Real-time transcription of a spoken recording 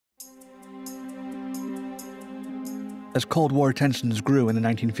As Cold War tensions grew in the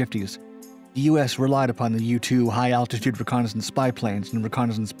 1950s, the U.S. relied upon the U-2 high-altitude reconnaissance spy planes and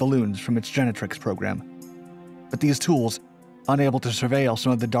reconnaissance balloons from its Genetrix program. But these tools, unable to surveil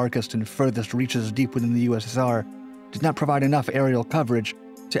some of the darkest and furthest reaches deep within the USSR, did not provide enough aerial coverage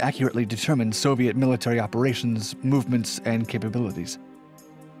to accurately determine Soviet military operations, movements, and capabilities.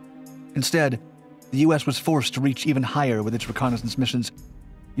 Instead, the U.S. was forced to reach even higher with its reconnaissance missions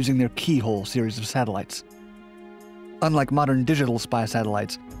using their Keyhole series of satellites. Unlike modern digital spy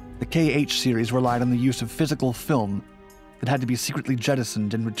satellites, the KH series relied on the use of physical film that had to be secretly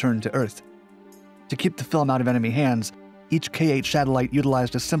jettisoned and returned to Earth. To keep the film out of enemy hands, each KH satellite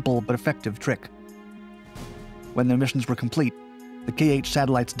utilized a simple but effective trick. When their missions were complete, the KH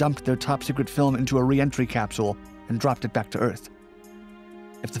satellites dumped their top-secret film into a reentry capsule and dropped it back to Earth.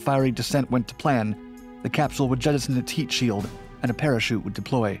 If the fiery descent went to plan, the capsule would jettison its heat shield and a parachute would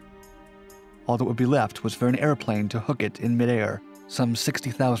deploy. All that would be left was for an airplane to hook it in midair, some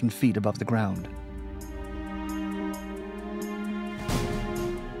 60,000 feet above the ground.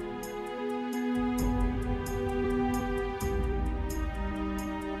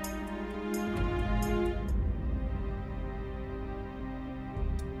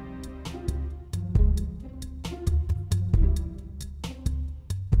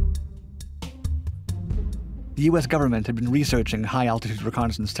 The U.S. government had been researching high-altitude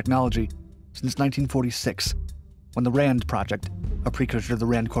reconnaissance technology since 1946, when the RAND project, a precursor to the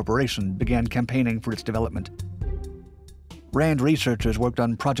RAND Corporation, began campaigning for its development. RAND researchers worked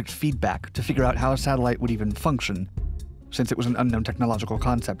on Project Feedback to figure out how a satellite would even function, since it was an unknown technological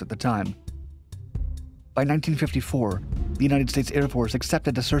concept at the time. By 1954, the United States Air Force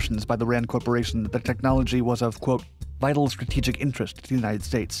accepted assertions by the RAND Corporation that the technology was of, quote, vital strategic interest to the United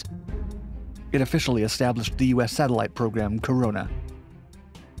States. It officially established the U.S. satellite program, Corona.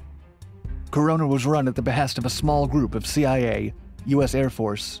 Corona was run at the behest of a small group of CIA, U.S. Air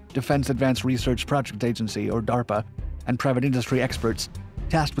Force, Defense Advanced Research Project Agency, or DARPA, and private industry experts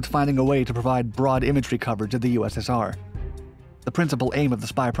tasked with finding a way to provide broad imagery coverage of the USSR. The principal aim of the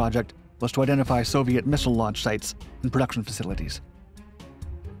spy project was to identify Soviet missile launch sites and production facilities.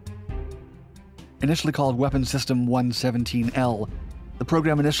 Initially called Weapon System 117L, the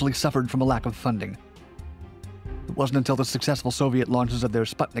program initially suffered from a lack of funding. It wasn't until the successful Soviet launches of their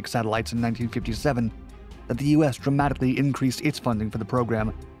Sputnik satellites in 1957 that the U.S. dramatically increased its funding for the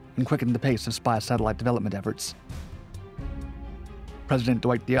program and quickened the pace of spy satellite development efforts. President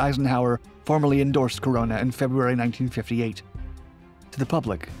Dwight D. Eisenhower formally endorsed Corona in February 1958. To the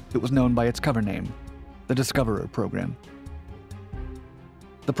public, it was known by its cover name, the Discoverer Program.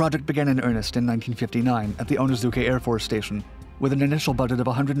 The project began in earnest in 1959 at the Onizuka Air Force Station with an initial budget of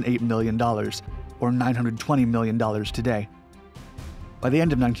 $108 million, or $920 million today. By the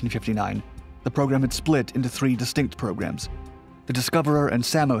end of 1959, the program had split into three distinct programs. The Discoverer and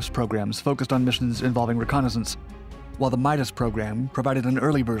Samos programs focused on missions involving reconnaissance, while the Midas program provided an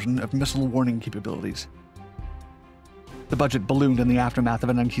early version of missile warning capabilities. The budget ballooned in the aftermath of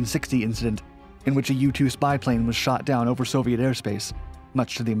a 1960 incident in which a U-2 spy plane was shot down over Soviet airspace,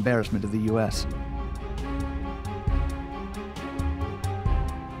 much to the embarrassment of the U.S.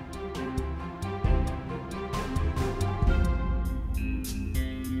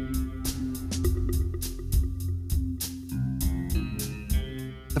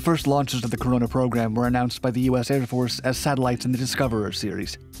 The first launches of the Corona program were announced by the U.S. Air Force as satellites in the Discoverer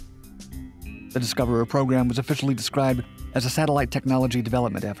series. The Discoverer program was officially described as a satellite technology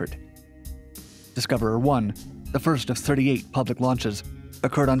development effort. Discoverer 1, the first of 38 public launches,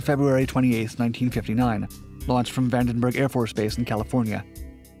 occurred on February 28, 1959, launched from Vandenberg Air Force Base in California.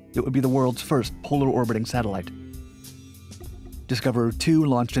 It would be the world's first polar orbiting satellite. Discoverer 2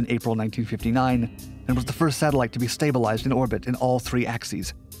 launched in April 1959 and was the first satellite to be stabilized in orbit in all three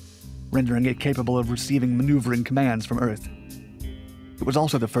axes, rendering it capable of receiving maneuvering commands from Earth. It was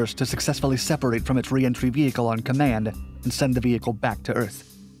also the first to successfully separate from its re-entry vehicle on command and send the vehicle back to Earth.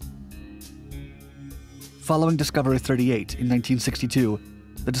 Following Discoverer 38 in 1962,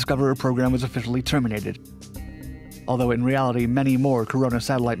 the Discoverer program was officially terminated, although in reality many more Corona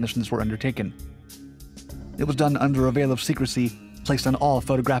satellite missions were undertaken. It was done under a veil of secrecy placed on all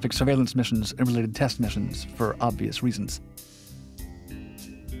photographic surveillance missions and related test missions for obvious reasons.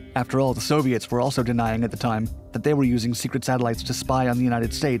 After all, the Soviets were also denying at the time that they were using secret satellites to spy on the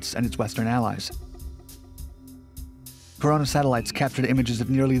United States and its Western allies. Corona satellites captured images of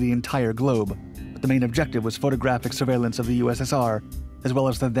nearly the entire globe, but the main objective was photographic surveillance of the USSR, as well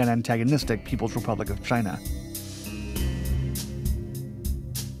as the then antagonistic People's Republic of China.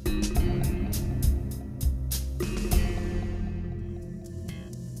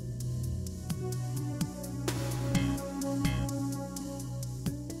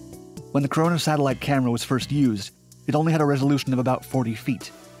 When the Corona satellite camera was first used, it only had a resolution of about 40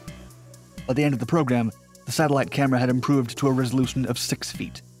 feet. By the end of the program, the satellite camera had improved to a resolution of 6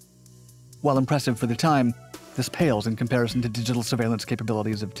 feet. While impressive for the time, this pales in comparison to digital surveillance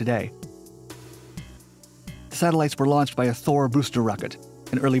capabilities of today. The satellites were launched by a Thor booster rocket,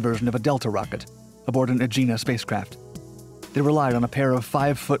 an early version of a Delta rocket, aboard an Agena spacecraft. They relied on a pair of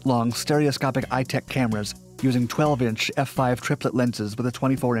 5-foot-long stereoscopic eye-tech cameras using 12-inch f5 triplet lenses with a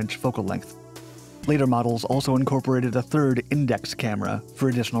 24-inch focal length. Later models also incorporated a third index camera for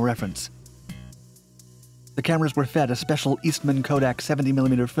additional reference. The cameras were fed a special Eastman Kodak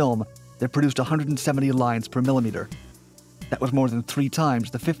 70mm film that produced 170 lines per millimeter. That was more than 3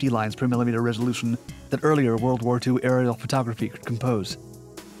 times the 50 lines per millimeter resolution that earlier World War II aerial photography could compose.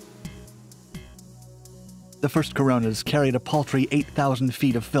 The first Coronas carried a paltry 8,000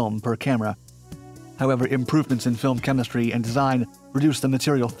 feet of film per camera. However, improvements in film chemistry and design reduced the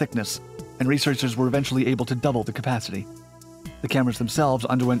material thickness, and researchers were eventually able to double the capacity. The cameras themselves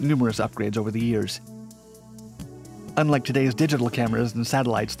underwent numerous upgrades over the years. Unlike today's digital cameras and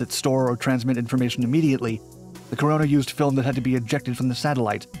satellites that store or transmit information immediately, the Corona used film that had to be ejected from the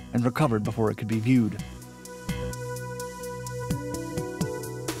satellite and recovered before it could be viewed.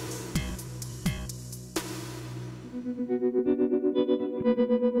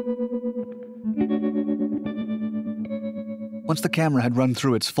 Once the camera had run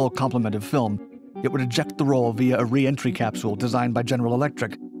through its full complement of film, it would eject the roll via a reentry capsule designed by General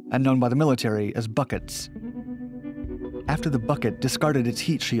Electric and known by the military as buckets. After the bucket discarded its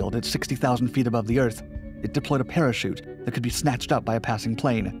heat shield at 60,000 feet above the Earth, it deployed a parachute that could be snatched up by a passing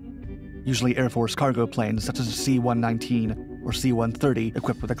plane, usually Air Force cargo planes such as a C-119 or C-130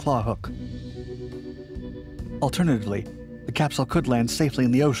 equipped with a claw hook. Alternatively, the capsule could land safely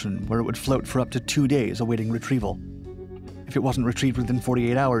in the ocean, where it would float for up to 2 days awaiting retrieval. If it wasn't retrieved within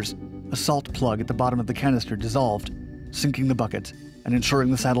 48 hours, a salt plug at the bottom of the canister dissolved, sinking the bucket and ensuring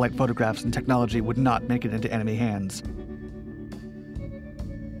the satellite photographs and technology would not make it into enemy hands.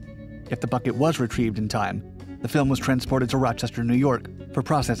 If the bucket was retrieved in time, the film was transported to Rochester, New York, for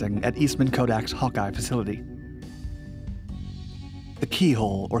processing at Eastman Kodak's Hawkeye facility. The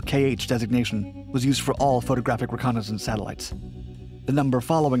Keyhole, or KH designation, was used for all photographic reconnaissance satellites. The number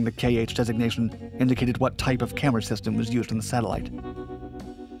following the KH designation indicated what type of camera system was used on the satellite.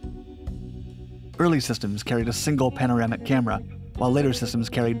 Early systems carried a single panoramic camera, while later systems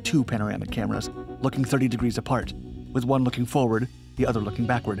carried 2 panoramic cameras, looking 30 degrees apart, with one looking forward, the other looking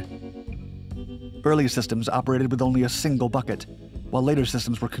backward. Early systems operated with only a single bucket, while later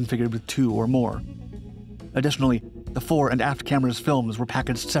systems were configured with 2 or more. Additionally, the fore and aft cameras' films were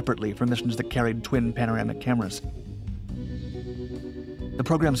packaged separately for missions that carried twin panoramic cameras. The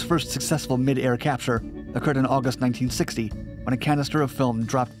program's first successful mid-air capture occurred in August 1960, when a canister of film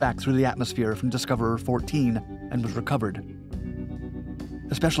dropped back through the atmosphere from Discoverer 14 and was recovered.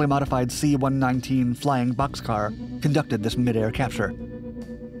 A specially modified C-119 flying boxcar conducted this mid-air capture.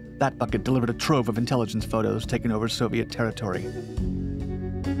 That bucket delivered a trove of intelligence photos taken over Soviet territory.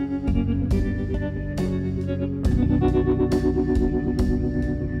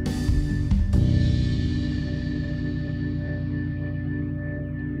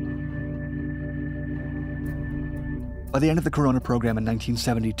 By the end of the Corona program in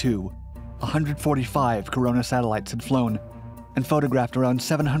 1972, 145 Corona satellites had flown and photographed around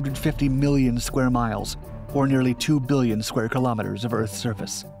 750 million square miles, or nearly 2 billion square kilometers of Earth's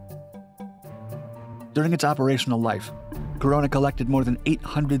surface. During its operational life, Corona collected more than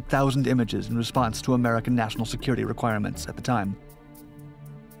 800,000 images in response to American national security requirements at the time.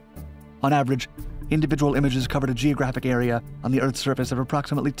 On average, individual images covered a geographic area on the Earth's surface of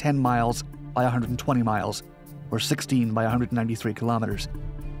approximately 10 miles by 120 miles, or 16 by 193 kilometers.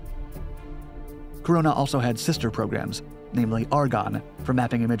 Corona also had sister programs, namely Argon for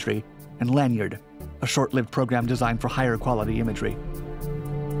mapping imagery, and Lanyard, a short-lived program designed for higher quality imagery.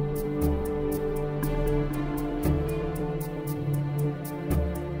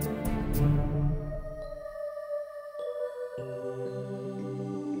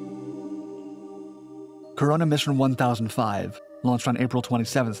 Corona Mission 1005, launched on April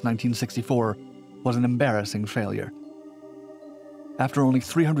 27, 1964, was an embarrassing failure. After only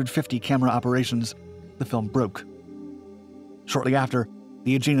 350 camera operations, the film broke. Shortly after,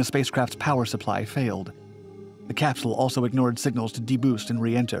 the Agena spacecraft's power supply failed. The capsule also ignored signals to deboost and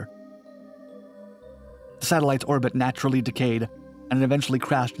re-enter. The satellite's orbit naturally decayed, and it eventually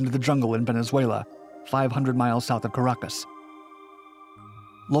crashed into the jungle in Venezuela, 500 miles south of Caracas.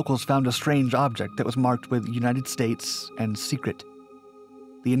 Locals found a strange object that was marked with United States and Secret.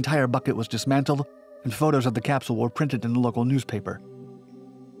 The entire bucket was dismantled, and photos of the capsule were printed in the local newspaper.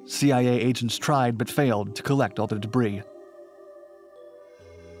 CIA agents tried but failed to collect all the debris.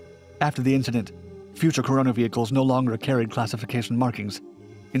 After the incident, future Corona vehicles no longer carried classification markings.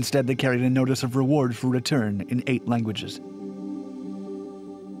 Instead, they carried a notice of reward for return in 8 languages.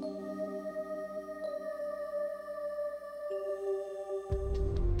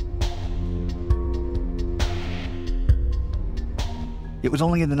 It was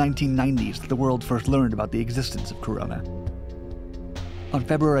only in the 1990s that the world first learned about the existence of Corona. On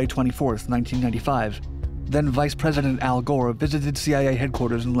February 24, 1995, then Vice President Al Gore visited CIA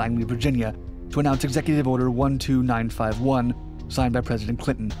headquarters in Langley, Virginia, to announce Executive Order 12951, signed by President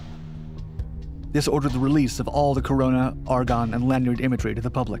Clinton. This ordered the release of all the Corona, Argon, and lanyard imagery to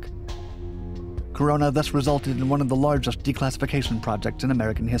the public. Corona thus resulted in one of the largest declassification projects in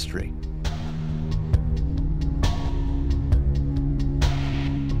American history.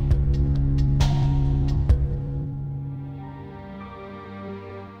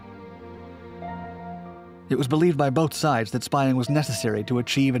 It was believed by both sides that spying was necessary to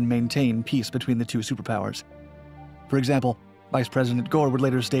achieve and maintain peace between the two superpowers. For example, Vice President Gore would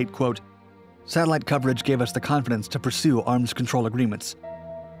later state, quote, "Satellite coverage gave us the confidence to pursue arms control agreements.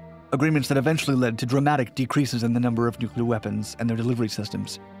 Agreements that eventually led to dramatic decreases in the number of nuclear weapons and their delivery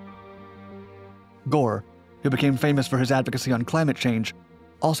systems." Gore, who became famous for his advocacy on climate change,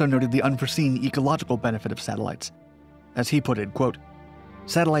 also noted the unforeseen ecological benefit of satellites. As he put it, quote,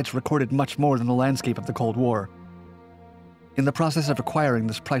 "Satellites recorded much more than the landscape of the Cold War. In the process of acquiring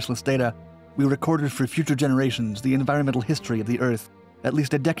this priceless data, we recorded for future generations the environmental history of the Earth at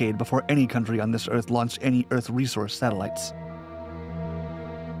least a decade before any country on this Earth launched any Earth resource satellites."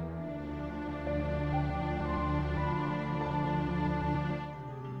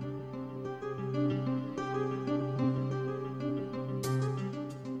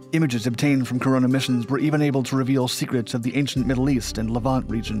 Images obtained from Corona missions were even able to reveal secrets of the ancient Middle East and Levant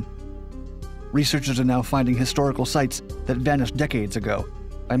region. Researchers are now finding historical sites that vanished decades ago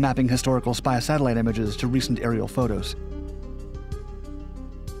by mapping historical spy satellite images to recent aerial photos.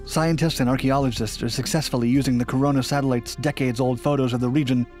 Scientists and archaeologists are successfully using the Corona satellite's decades-old photos of the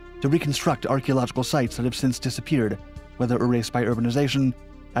region to reconstruct archaeological sites that have since disappeared, whether erased by urbanization,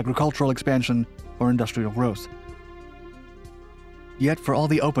 agricultural expansion, or industrial growth. Yet, for all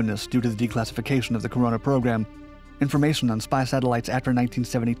the openness due to the declassification of the Corona program, information on spy satellites after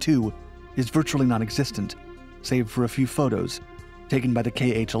 1972 is virtually non-existent, save for a few photos taken by the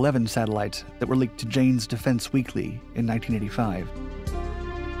KH-11 satellite that were leaked to Jane's Defense Weekly in 1985.